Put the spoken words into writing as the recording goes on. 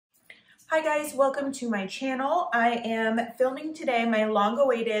Hi guys, welcome to my channel. I am filming today my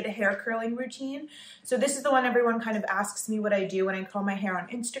long-awaited hair curling routine. So this is the one everyone kind of asks me what I do when I curl my hair on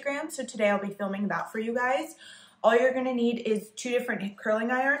Instagram. So today I'll be filming that for you guys. All you're gonna need is 2 different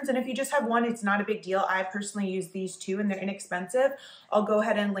curling irons, and if you just have one, it's not a big deal. I personally use these 2 and they're inexpensive. I'll go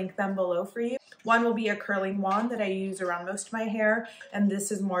ahead and link them below for you. One will be a curling wand that I use around most of my hair, and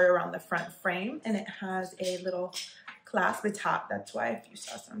this is more around the front frame, and it has a little clasp top. That's why if you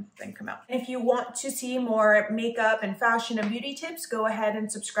saw something come out. If you want to see more makeup and fashion and beauty tips, go ahead and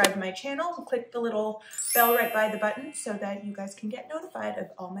subscribe to my channel and click the little bell right by the button so that you guys can get notified of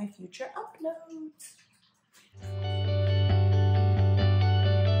all my future uploads.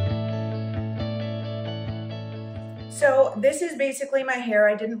 So this is basically my hair.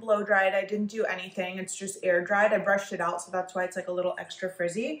 I didn't blow dry it. I didn't do anything. It's just air dried. I brushed it out, so that's why it's like a little extra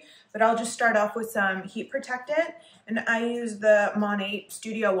frizzy. But I'll just start off with some heat protectant. And I use the Monat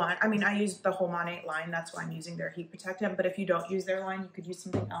Studio one. I mean, I use the whole Monat line. That's why I'm using their heat protectant. But if you don't use their line, you could use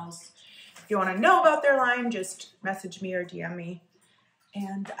something else. If you want to know about their line, just message me or DM me.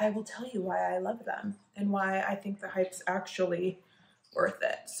 And I will tell you why I love them and why I think the hype's actually worth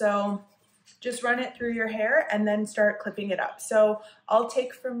it. So just run it through your hair and then start clipping it up. So I'll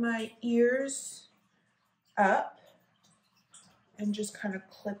take from my ears up and just kind of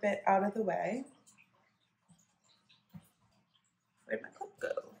clip it out of the way. Where'd my clip go?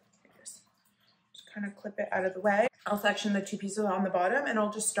 Just kind of clip it out of the way. I'll section the 2 pieces on the bottom, and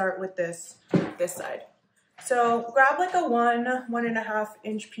I'll just start with this side. So grab like a 1.5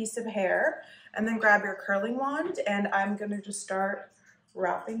 inch piece of hair, and then grab your curling wand, and I'm gonna just start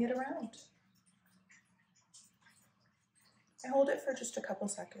wrapping it around. I hold it for just a couple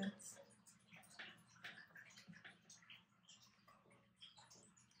seconds.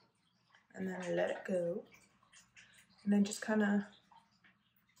 And then I let it go. And then just kind of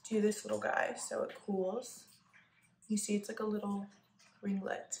do this little guy so it cools. You see it's like a little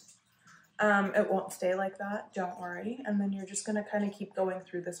ringlet. It won't stay like that, don't worry. And then you're just gonna kind of keep going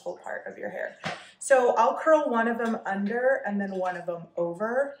through this whole part of your hair. So I'll curl one of them under and then one of them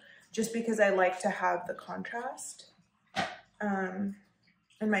over, just because I like to have the contrast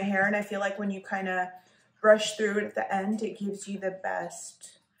in my hair. And I feel like when you kind of brush through it at the end, it gives you the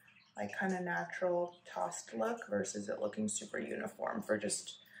best like kind of natural tossed look versus it looking super uniform for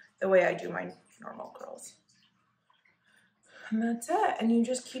just the way I do my normal curls. And that's it. And you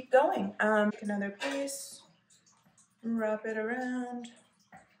just keep going. Take another piece, wrap it around,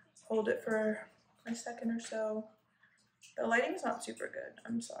 hold it for a second or so. The lighting's not super good.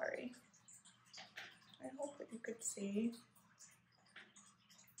 I'm sorry. I hope that you could see.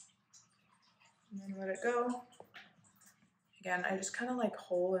 And then let it go. Again, I just kind of like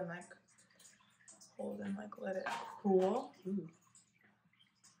hold and like let it cool. Ooh.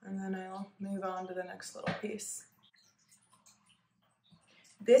 And then I'll move on to the next little piece.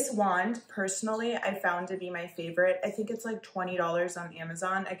 This wand, personally, I found to be my favorite. I think it's like $20 on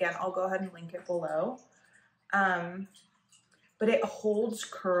Amazon. Again, I'll go ahead and link it below. But it holds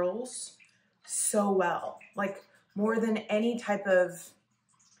curls so well, like more than any type of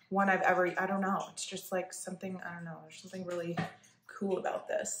one I've ever, I don't know. It's just like something, I don't know, there's something really cool about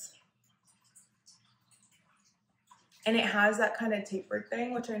this. And it has that kind of tapered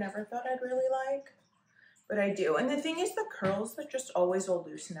thing, which I never thought I'd really like, but I do. And the thing is, the curls that just always will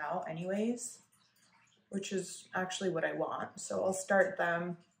loosen out anyways, which is actually what I want. So I'll start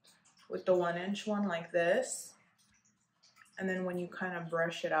them with the 1 inch one like this. And then when you kind of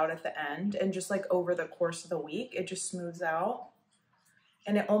brush it out at the end and just like over the course of the week, it just smooths out.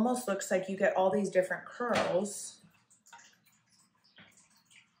 And it almost looks like you get all these different curls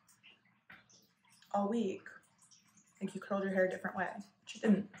all week. Like you curled your hair a different way, but you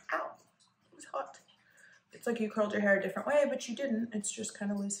didn't. Ow, it was hot. It's like you curled your hair a different way, but you didn't. It's just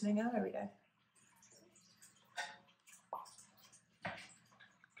kind of loosening out every day.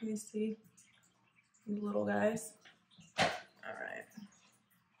 Can you see these little guys? All right.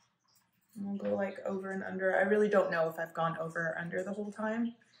 And we'll go like over and under. I really don't know if I've gone over or under the whole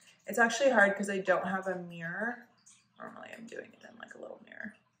time. It's actually hard because I don't have a mirror. Normally I'm doing it in like a little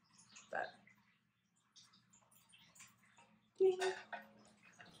mirror, but. Ding.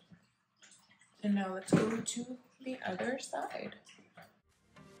 And now let's go to the other side.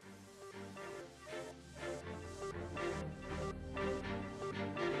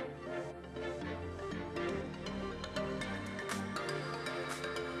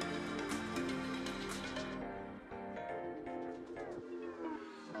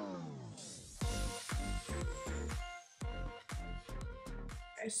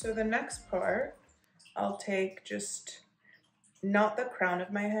 Okay, so the next part, I'll take just not the crown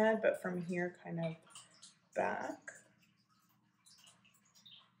of my head, but from here kind of back.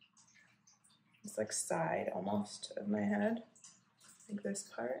 It's like side almost of my head, like this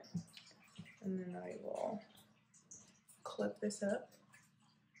part. And then I will clip this up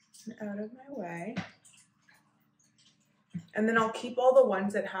and out of my way. And then I'll keep all the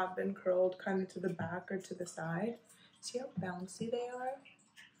ones that have been curled kind of to the back or to the side. See how bouncy they are?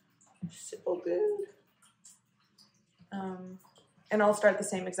 So good. And I'll start the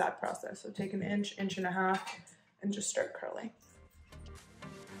same exact process. So take an inch, inch and a half, and just start curling.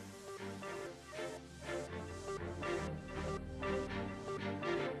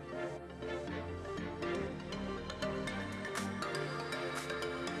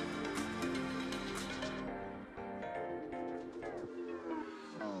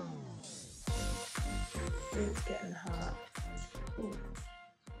 It's getting hot. Ooh.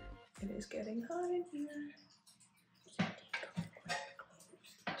 It is getting hot in here.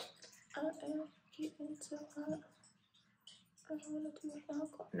 I am getting so hot. I want to do it now.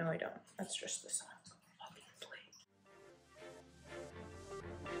 No, I don't. That's just the sock, obviously.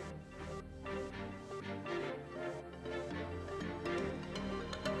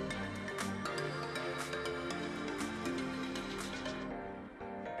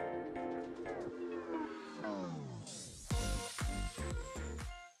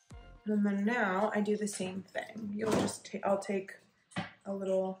 And then now I do the same thing. You'll just I'll take a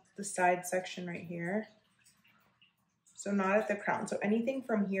little, the side section right here. So not at the crown. So anything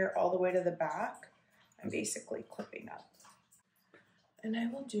from here all the way to the back, I'm basically clipping up. And I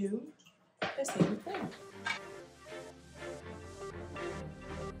will do the same thing.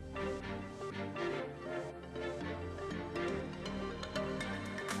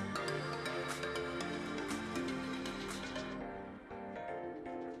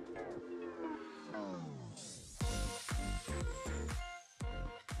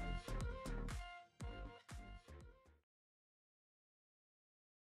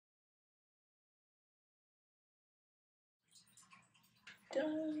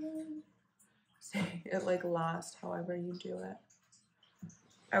 Done. See, it like lasts however you do it.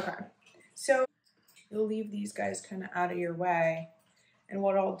 Okay, so you'll leave these guys kind of out of your way. And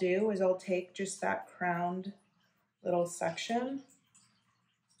what I'll do is I'll take just that crowned little section,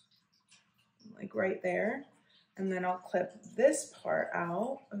 like right there, and then I'll clip this part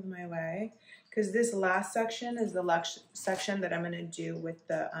out of my way, because this last section is the section that I'm gonna do with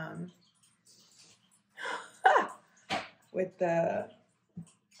the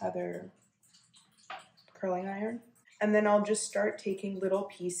other curling iron. And then I'll just start taking little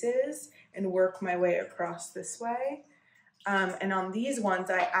pieces and work my way across this way. And on these ones,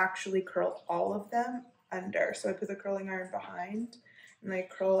 I actually curl all of them under. So I put the curling iron behind and I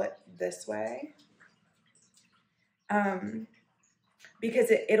curl it this way.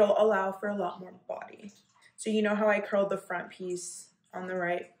 Because it'll allow for a lot more body. So you know how I curled the front piece on the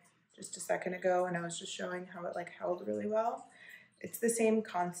right just a second ago, and I was just showing how it like held really well? It's the same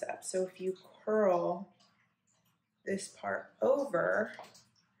concept. So if you curl this part over,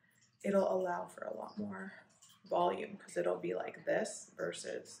 it'll allow for a lot more volume because it'll be like this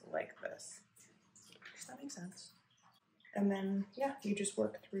versus like this. Does that make sense? And then, yeah, you just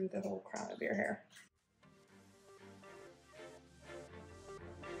work through the whole crown of your hair.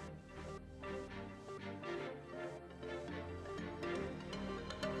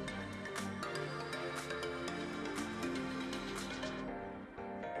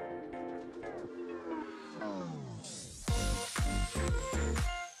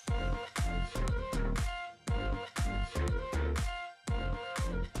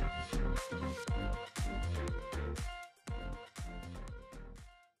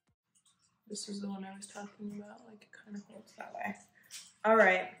 This is the one I was talking about, like it kind of holds that way. All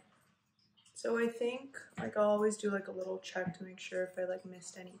right, so I think like I'll always do like a little check to make sure if I like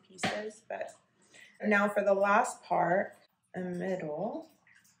missed any pieces, but now for the last part, a middle,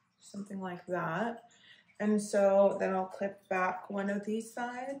 something like that. And so then I'll clip back one of these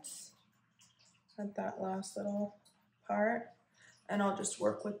sides at that last little part, and I'll just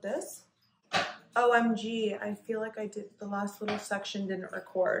work with this. OMG, I feel like I did the last little section didn't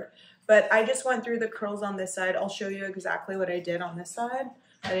record, but I just went through the curls on this side. I'll show you exactly what I did on this side.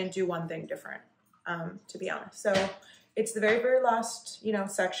 I didn't do one thing different, to be honest. So it's the very, very last, you know,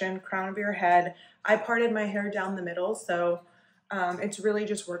 section, crown of your head. I parted my hair down the middle, so it's really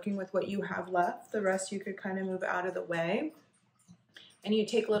just working with what you have left. The rest you could kind of move out of the way. And you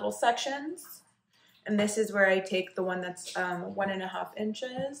take little sections, and this is where I take the one that's 1.5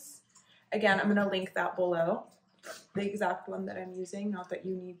 inches. Again, I'm going to link that below, the exact one that I'm using, not that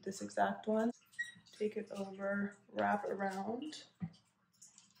you need this exact one. take it over, wrap around,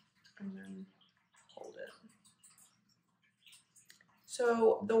 and then hold it.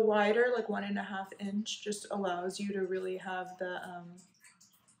 So the wider, like 1.5 inch, just allows you to really have the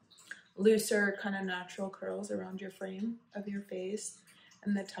looser kind of natural curls around your frame of your face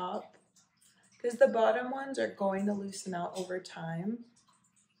and the top, because the bottom ones are going to loosen out over time.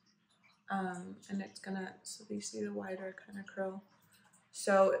 And it's gonna, so you see the wider kind of curl.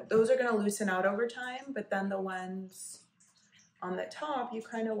 So those are gonna loosen out over time, but then the ones on the top, you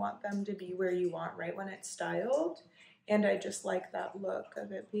kind of want them to be where you want right when it's styled. And I just like that look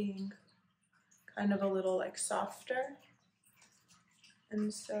of it being kind of a little like softer.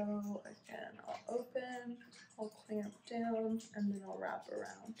 And so again, I'll open, I'll clamp down, and then I'll wrap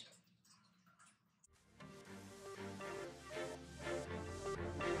around.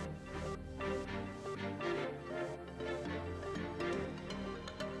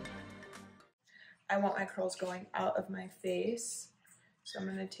 I want my curls going out of my face, so I'm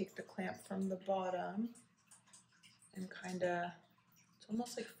going to take the clamp from the bottom and kind of, it's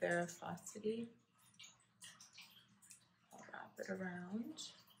almost like ferocity. I'll wrap it around,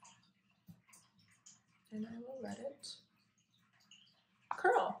 and I will let it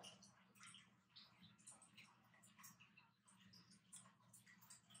curl.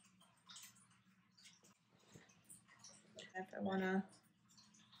 If I want to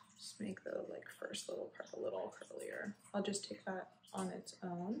make the like first little part a little curlier, I'll just take that on its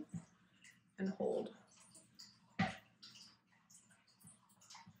own and hold. There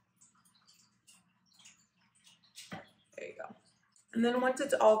you go. And then once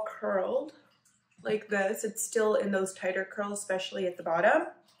it's all curled like this, it's still in those tighter curls, especially at the bottom.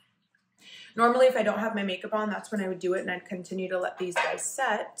 Normally if I don't have my makeup on, that's when I would do it and I'd continue to let these guys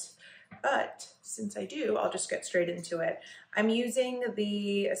set. But since I do, I'll just get straight into it. I'm using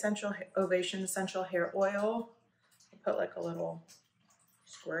the Ovation Essential Hair Oil. I put like a little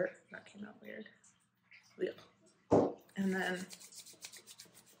squirt. That came out weird. And then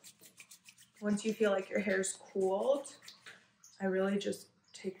once you feel like your hair's cooled, I really just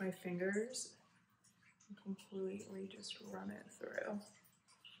take my fingers and completely just run it through.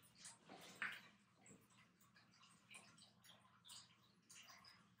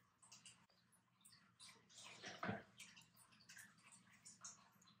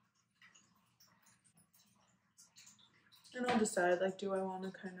 And I'll decide, like, do I want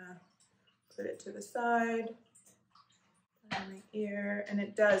to kind of put it to the side, put it in my ear? And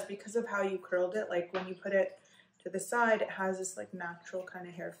it does, because of how you curled it, like when you put it to the side, it has this like natural kind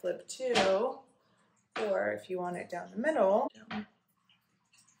of hair flip too. Or if you want it down the middle.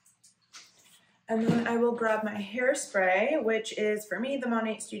 And then I will grab my hairspray, which is for me the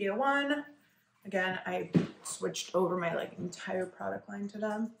Monat Studio One. Again, I switched over my like entire product line to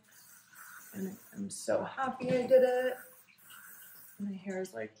them. And I'm so happy I did it. My hair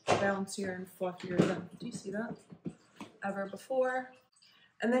is like bouncier and fluffier than, do you see that? Ever before.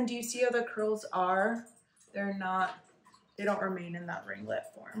 And then do you see how the curls are? They're not, they don't remain in that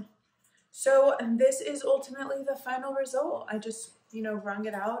ringlet form. So this is ultimately the final result. I just, you know, wrung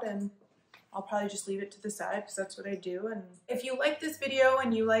it out and I'll probably just leave it to the side because that's what I do. And if you like this video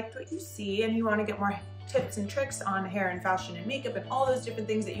and you liked what you see and you want to get more tips and tricks on hair and fashion and makeup and all those different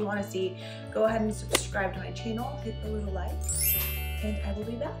things that you want to see, go ahead and subscribe to my channel, hit the little like, and I will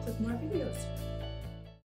be back with more videos.